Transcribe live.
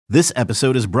This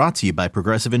episode is brought to you by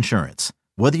Progressive Insurance.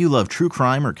 Whether you love true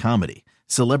crime or comedy,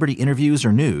 celebrity interviews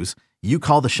or news, you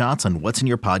call the shots on what's in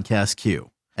your podcast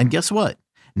queue. And guess what?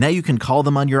 Now you can call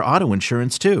them on your auto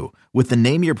insurance too with the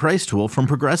Name Your Price tool from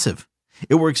Progressive.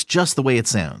 It works just the way it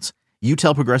sounds. You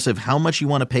tell Progressive how much you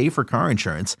want to pay for car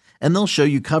insurance, and they'll show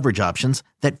you coverage options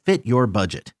that fit your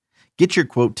budget. Get your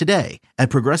quote today at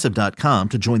Progressive.com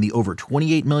to join the over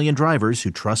 28 million drivers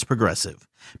who trust Progressive.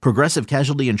 Progressive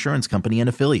Casualty Insurance Company and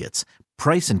Affiliates.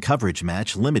 Price and coverage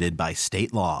match limited by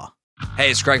state law. Hey,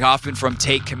 it's Greg Hoffman from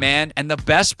Take Command, and the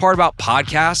best part about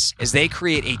podcasts is they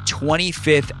create a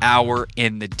 25th hour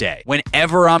in the day.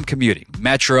 Whenever I'm commuting,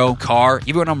 metro, car,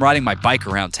 even when I'm riding my bike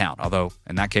around town, although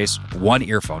in that case, one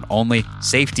earphone only,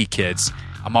 safety kids,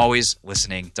 I'm always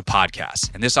listening to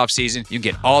podcasts. And this offseason, you can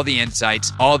get all the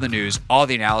insights, all the news, all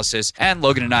the analysis, and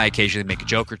Logan and I occasionally make a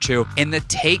joke or two in the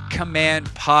Take Command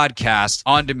podcast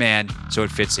on demand so it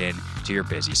fits in to your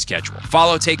busy schedule.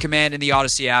 Follow Take Command in the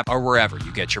Odyssey app or wherever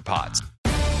you get your pods.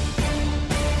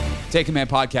 Take Command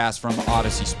podcast from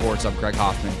Odyssey Sports. I'm Greg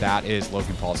Hoffman. That is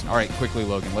Logan Paulson. All right, quickly,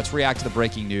 Logan, let's react to the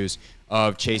breaking news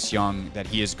of Chase Young that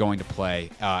he is going to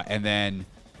play, and then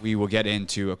we will get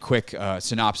into a quick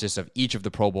synopsis of each of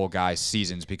the Pro Bowl guys'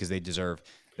 seasons because they deserve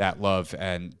that love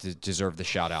and deserve the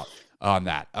shout out on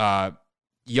that.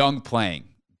 Young playing,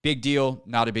 big deal,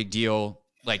 not a big deal.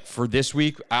 Like for this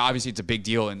week, obviously it's a big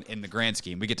deal in the grand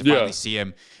scheme. We get to finally see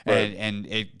him and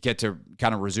get to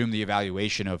kind of resume the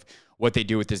evaluation of what they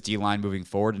do with this D-line moving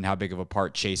forward and how big of a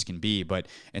part Chase can be. But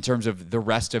in terms of the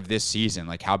rest of this season,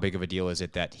 like how big of a deal is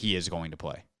it that he is going to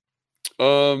play?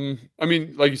 I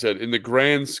mean, like you said, in the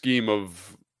grand scheme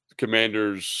of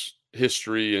Commanders'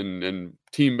 history and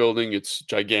team building, it's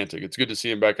gigantic. It's good to see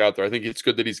him back out there. I think it's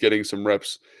good that he's getting some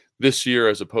reps this year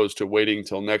as opposed to waiting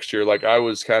until next year. Like I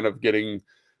was kind of getting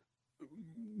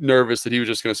nervous that he was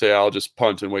just going to say, I'll just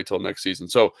punt and wait till next season.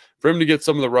 So for him to get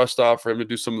some of the rust off, for him to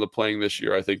do some of the playing this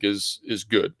year, I think is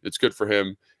good. It's good for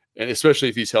him. And especially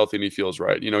if he's healthy and he feels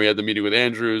right. You know, he had the meeting with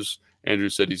Andrews.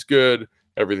 Andrews said he's good.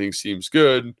 Everything seems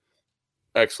good.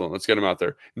 Excellent. Let's get him out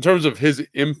there. In terms of his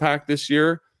impact this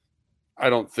year, I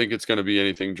don't think it's going to be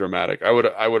anything dramatic. I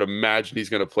would imagine he's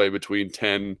going to play between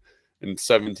 10 and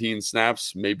 17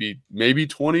 snaps, maybe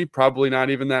 20, probably not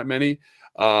even that many.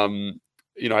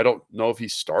 You know, I don't know if he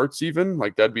starts even.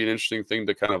 Like that'd be an interesting thing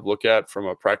to kind of look at from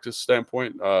a practice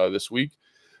standpoint this week.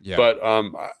 Yeah. But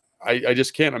I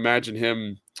just can't imagine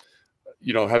him,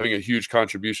 you know, having a huge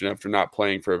contribution after not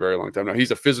playing for a very long time. Now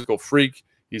he's a physical freak.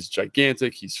 He's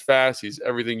gigantic. He's fast. He's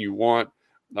everything you want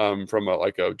from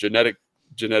a genetic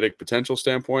potential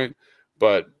standpoint.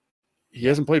 But he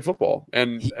hasn't played football,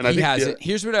 and I think he hasn't.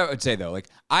 Here's what I would say though: like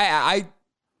I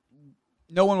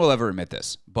no one will ever admit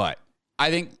this, but I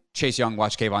think Chase Young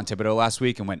watched Kayvon Thibodeau last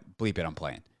week and went, "Bleep it, I'm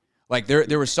playing." Like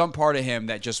there was some part of him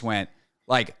that just went,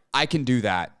 like I can do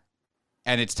that,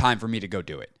 and it's time for me to go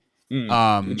do it.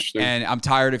 And I'm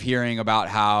tired of hearing about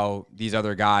how these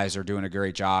other guys are doing a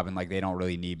great job and like they don't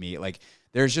really need me. Like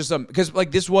there's just because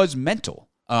like this was mental,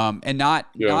 and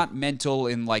not mental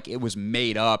in like it was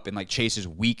made up and like Chase is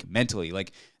weak mentally.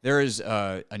 Like there is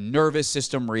a nervous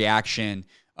system reaction,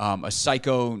 a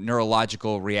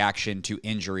psycho-neurological reaction to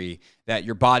injury that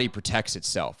your body protects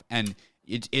itself, and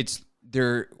it's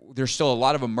there's still a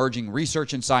lot of emerging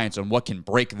research and science on what can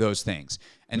break those things,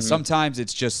 and sometimes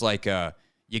it's just like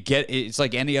it's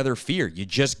like any other fear. You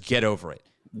just get over it.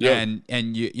 Yeah.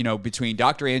 And you know, between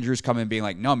Dr. Andrews coming and being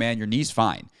like, no, man, your knee's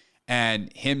fine. And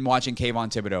him watching Kayvon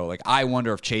Thibodeau, like, I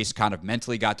wonder if Chase kind of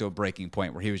mentally got to a breaking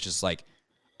point where he was just like,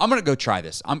 I'm going to go try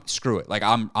this. Screw it. Like,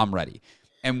 I'm ready.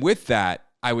 And with that,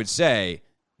 I would say,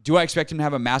 do I expect him to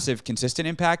have a massive, consistent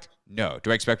impact? No.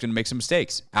 Do I expect him to make some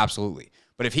mistakes? Absolutely.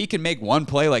 But if he can make one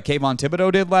play like Kayvon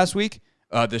Thibodeau did last week,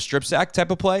 the strip sack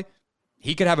type of play,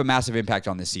 he could have a massive impact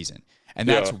on this season. And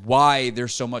that's why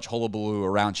there's so much hullabaloo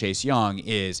around Chase Young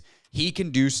is he can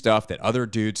do stuff that other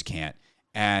dudes can't.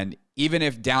 And even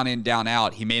if down in, down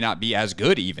out, he may not be as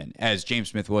good even as James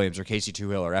Smith-Williams or Casey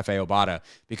Tuhill or F.A. Obata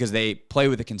because they play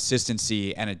with a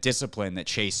consistency and a discipline that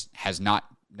Chase has not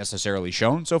necessarily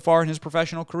shown so far in his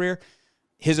professional career.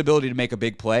 His ability to make a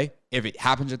big play, if it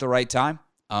happens at the right time,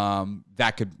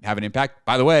 that could have an impact.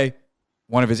 By the way,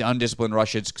 one of his undisciplined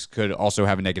rushes could also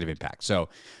have a negative impact. So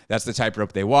that's the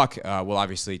tightrope they walk. We'll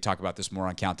obviously talk about this more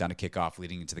on Countdown to Kickoff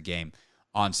leading into the game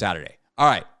on Saturday. All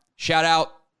right. Shout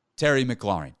out Terry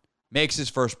McLaurin. Makes his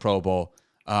first Pro Bowl.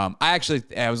 I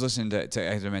was listening to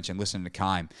as I mentioned, listening to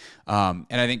Keim. And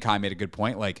I think Keim made a good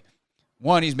point. Like,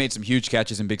 one, he's made some huge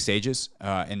catches in big stages,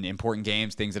 in important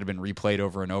games, things that have been replayed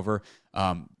over and over.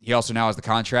 He also now has the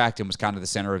contract and was kind of the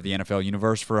center of the NFL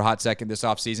universe for a hot second this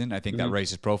offseason. I think that raised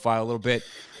his profile a little bit.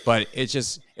 But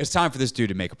it's time for this dude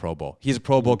to make a Pro Bowl. He's a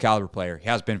Pro Bowl caliber player. He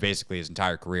has been basically his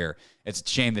entire career. It's a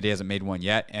shame that he hasn't made one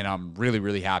yet, and I'm really,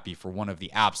 really happy for one of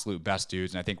the absolute best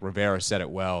dudes. And I think Rivera said it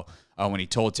well when he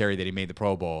told Terry that he made the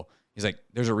Pro Bowl. He's like,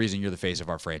 "There's a reason you're the face of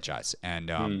our franchise."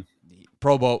 And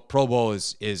Pro Bowl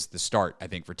is the start, I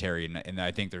think, for Terry, and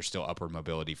I think there's still upward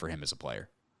mobility for him as a player.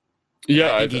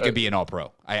 Yeah, I think he could be an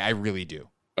All-Pro. I really do.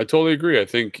 I totally agree. I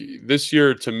think this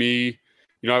year, to me,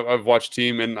 I've watched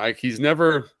him, and he's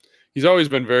always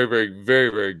been very, very, very,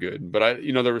 very good. But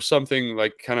there was something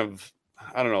like kind of,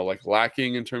 I don't know, like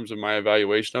lacking in terms of my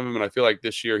evaluation of him. And I feel like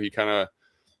this year he kind of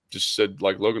just said,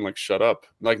 like, Logan, like, shut up.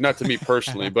 Like, not to me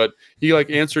personally, but he like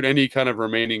answered any kind of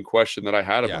remaining question that I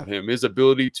had about him. His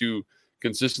ability to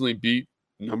consistently beat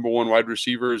number one wide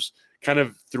receivers kind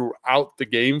of throughout the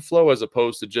game flow, as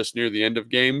opposed to just near the end of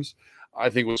games,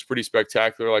 I think was pretty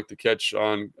spectacular. Like the catch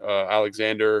on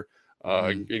Alexander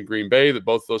in Green Bay, that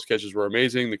both those catches were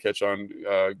amazing. The catch on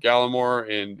Gallimore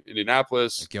in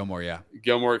Indianapolis,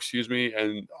 Gilmore, excuse me,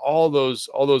 and all those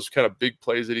kind of big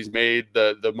plays that he's made,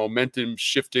 the momentum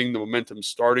shifting, the momentum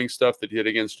starting stuff that he did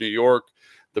against New York,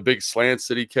 the big slants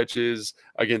that he catches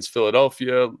against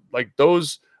Philadelphia, like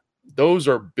those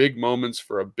are big moments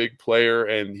for a big player,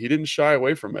 and he didn't shy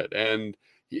away from it. And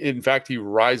in fact, he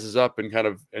rises up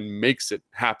and makes it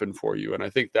happen for you. And I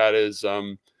think that is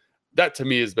that to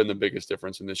me has been the biggest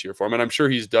difference in this year for him. And I'm sure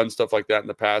he's done stuff like that in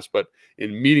the past, but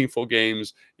in meaningful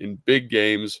games, in big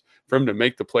games, for him to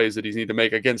make the plays that he's need to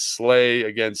make against Slay,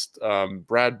 against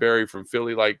Bradbury from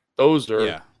Philly, like those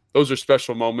are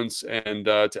special moments. And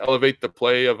to elevate the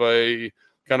play of a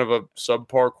kind of a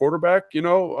subpar quarterback,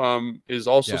 is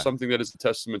also something that is a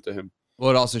testament to him. Well,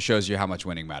 it also shows you how much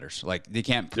winning matters. Like you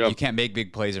can't make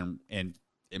big plays in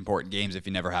important games if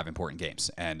you never have important games.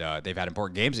 And they've had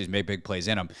important games. He's made big plays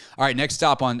in them. All right, next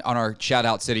stop on our Shout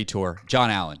Out City tour,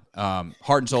 John Allen.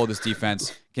 Heart and soul of this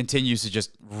defense, continues to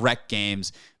just wreck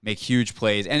games, make huge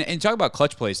plays. And talk about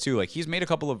clutch plays too. Like he's made a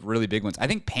couple of really big ones. I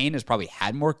think Payne has probably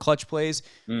had more clutch plays.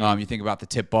 You think about the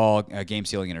tip ball,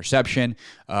 game-sealing interception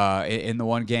in the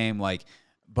one game,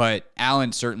 but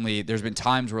Allen, certainly, there's been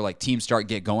times where teams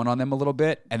get going on them a little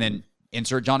bit, and then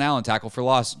insert John Allen, tackle for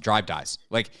loss, drive dies.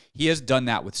 He has done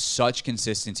that with such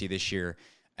consistency this year,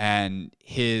 and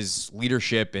his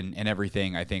leadership and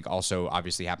everything, I think, also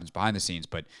obviously happens behind the scenes.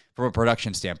 But from a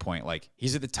production standpoint,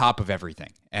 he's at the top of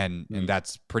everything, and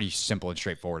that's pretty simple and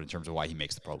straightforward in terms of why he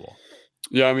makes the Pro Bowl.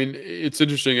 Yeah, I mean, it's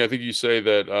interesting. I think you say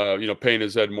that, Payne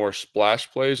has had more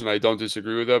splash plays, and I don't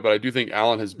disagree with that. But I do think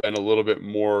Allen has been a little bit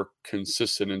more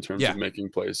consistent in terms of making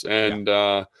plays. And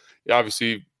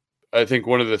obviously, I think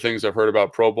one of the things I've heard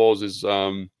about Pro Bowls is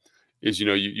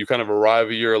you kind of arrive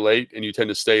a year late and you tend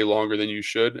to stay longer than you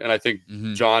should. And I think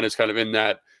John is kind of in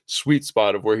that sweet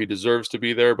spot of where he deserves to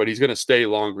be there, but he's going to stay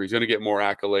longer. He's going to get more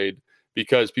accolade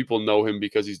because people know him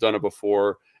because he's done it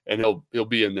before, and he'll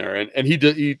be in there. And he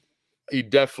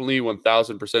definitely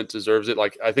 1000% deserves it.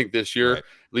 I think this year, at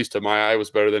least to my eye, was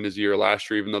better than his year last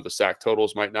year, even though the sack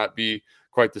totals might not be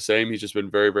quite the same. He's just been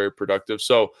very, very productive.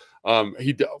 So of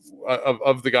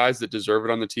the guys that deserve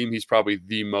it on the team, he's probably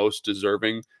the most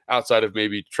deserving outside of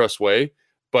maybe Tress Way,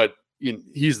 but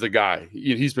he's the guy.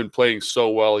 He's been playing so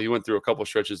well. He went through a couple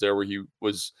stretches there where he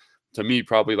was, to me,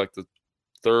 probably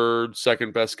the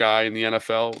second best guy in the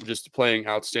NFL, just playing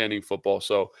outstanding football.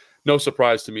 So no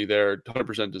surprise to me there.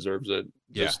 100% deserves it.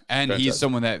 Just and fantastic. He's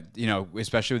someone that,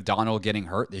 especially with Donald getting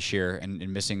hurt this year and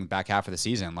missing the back half of the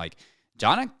season,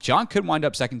 John could wind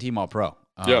up second team All-Pro.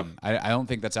 I don't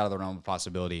think that's out of the realm of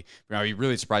possibility. I'd be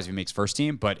really surprised if he makes first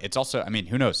team, but it's also,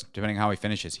 who knows, depending on how he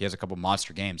finishes. He has a couple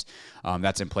monster games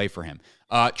that's in play for him.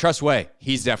 Tress Way,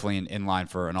 he's definitely in line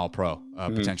for an All-Pro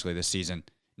potentially this season.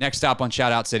 Next stop on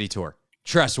Shout Out City Tour,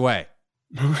 Tress Way,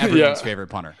 everyone's favorite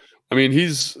punter.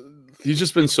 He's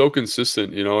just been so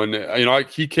consistent, and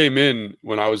he came in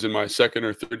when I was in my second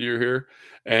or third year here,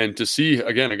 and to see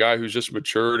again a guy who's just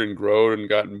matured and grown and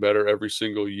gotten better every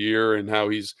single year, and how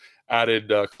he's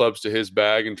added clubs to his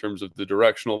bag in terms of the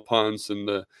directional punts and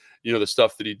the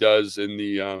stuff that he does in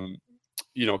the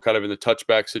kind of in the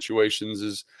touchback situations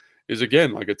is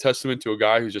again a testament to a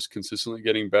guy who's just consistently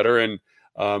getting better. And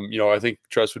I think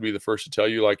Tress would be the first to tell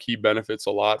you he benefits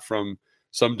a lot from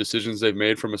some decisions they've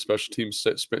made from a special team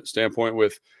standpoint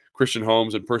with Christian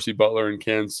Holmes and Percy Butler and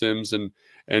Ken Sims and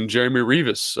Jeremy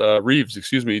Reeves,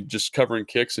 just covering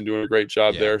kicks and doing a great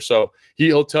job there. So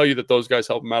he'll tell you that those guys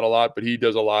help him out a lot, but he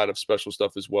does a lot of special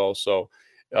stuff as well. So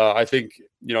I think,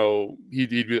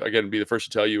 he'd again be the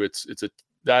first to tell you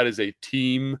that is a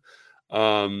team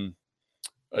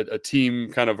a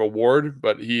team kind of award,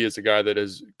 but he is a guy that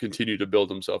has continued to build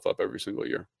himself up every single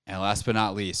year. And last but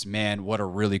not least, man, what a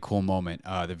really cool moment.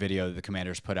 The video that the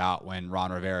Commanders put out when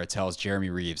Ron Rivera tells Jeremy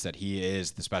Reaves that he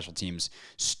is the special teams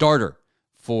starter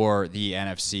for the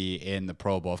NFC in the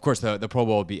Pro Bowl. Of course, the Pro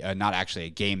Bowl will be not actually a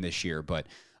game this year, but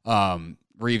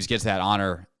Reaves gets that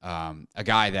honor. A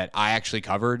guy that I actually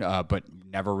covered, but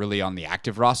never really on the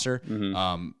active roster.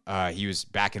 He was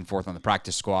back and forth on the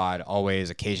practice squad, always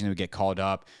occasionally would get called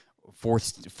up.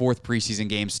 Fourth preseason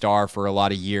game star for a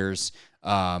lot of years.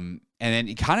 And then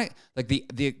he kind of like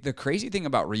the crazy thing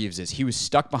about Reaves is he was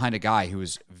stuck behind a guy who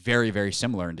was very, very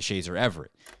similar in DeShazer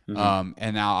Everett.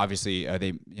 And now obviously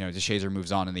DeShazer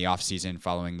moves on in the offseason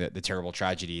following the terrible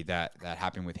tragedy that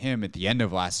happened with him at the end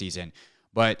of last season.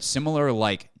 But similar,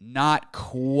 like not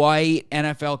quite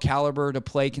NFL caliber to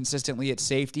play consistently at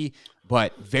safety,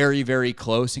 but very, very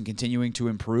close and continuing to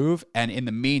improve. And in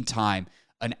the meantime,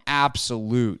 an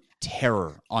absolute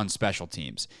terror on special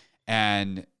teams.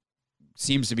 And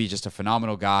seems to be just a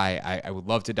phenomenal guy. I would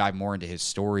love to dive more into his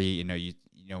story. You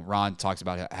know, Ron talks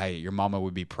about how your mama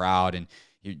would be proud, and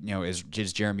as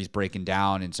Jeremy's breaking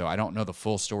down. And so I don't know the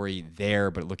full story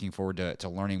there, but looking forward to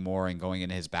learning more and going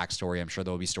into his backstory. I'm sure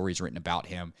there'll be stories written about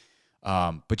him.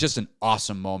 But just an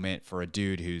awesome moment for a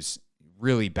dude who's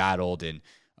really battled and,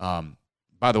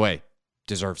 by the way,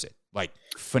 deserves it. Like,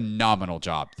 phenomenal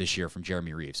job this year from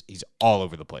Jeremy Reaves. He's all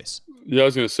over the place. Yeah, I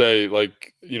was going to say,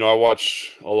 I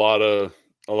watch a lot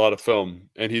of film,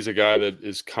 and he's a guy that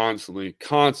is constantly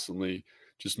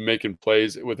just making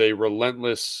plays with a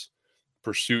relentless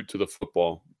pursuit to the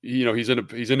football. He's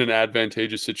in an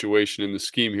advantageous situation in the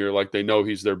scheme here. Like, they know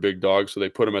he's their big dog, so they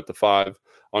put him at the 5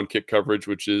 on kick coverage,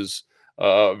 which is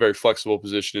a very flexible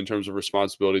position in terms of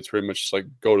responsibility. It's pretty much just like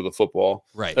go to the football,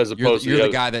 right? As opposed you're the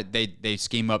guy that they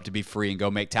scheme up to be free and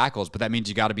go make tackles, but that means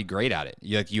you got to be great at it.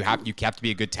 You have to be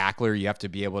a good tackler. You have to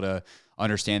be able to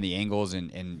understand the angles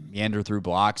and meander through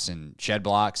blocks and shed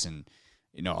blocks and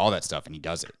all that stuff, and he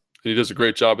does it. And he does a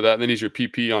great job of that. And then he's your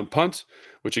PP on punt,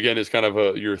 which again is kind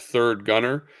of your third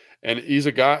gunner. And he's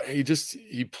a guy,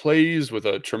 he plays with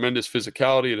a tremendous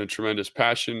physicality and a tremendous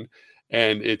passion.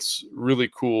 And it's really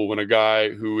cool when a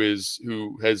guy who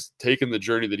has taken the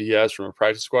journey that he has from a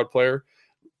practice squad player,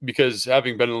 because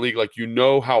having been in the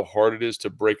league, how hard it is to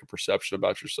break a perception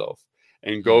about yourself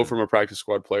and go from a practice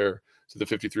squad player to the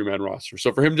 53-man roster.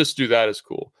 So for him just to do that is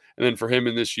cool. And then for him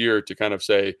in this year to kind of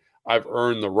say, I've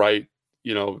earned the right,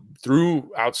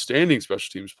 through outstanding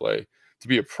special teams play to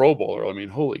be a Pro Bowler. I mean,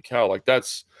 holy cow,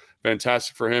 that's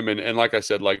fantastic for him. And like I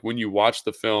said, when you watch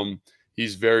the film,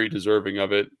 he's very deserving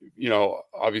of it.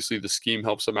 Obviously the scheme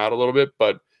helps him out a little bit,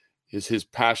 but his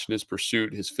passion, his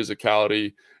pursuit, his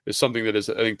physicality is something that is,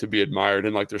 I think, to be admired.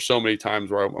 And there's so many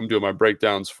times where I'm doing my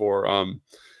breakdowns for,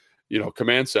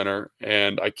 Command Center,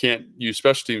 and I can't use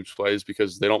special teams plays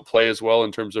because they don't play as well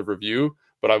in terms of review,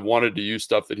 but I've wanted to use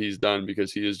stuff that he's done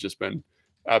because he has just been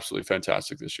absolutely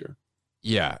fantastic this year.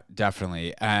 Yeah,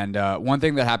 definitely. And one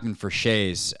thing that happened for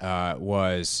Shays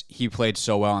was he played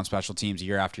so well on special teams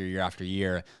year after year after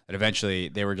year that eventually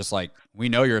they were just like, we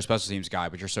know you're a special teams guy,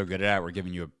 but you're so good at it, we're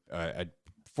giving you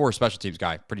for a special teams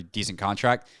guy, pretty decent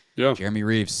contract. Yeah. Jeremy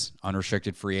Reaves,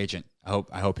 unrestricted free agent.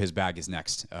 I hope his bag is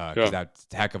next because that's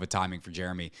a heck of a timing for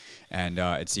Jeremy. And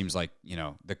it seems like,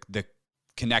 the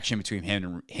connection between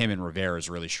him and Rivera is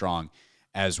really strong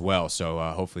as well. So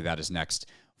hopefully that is next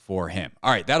for him.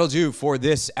 All right, that'll do for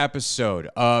this episode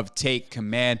of Take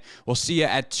Command. We'll see you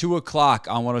at 2 o'clock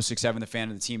on 106.7 The Fan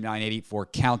of the Team 980 for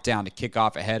Countdown to kick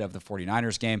off ahead of the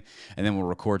 49ers game. And then we'll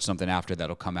record something after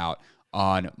that'll come out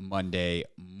on Monday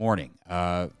morning.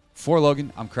 For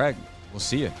Logan, I'm Craig. We'll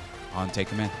see you on Take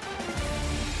Command.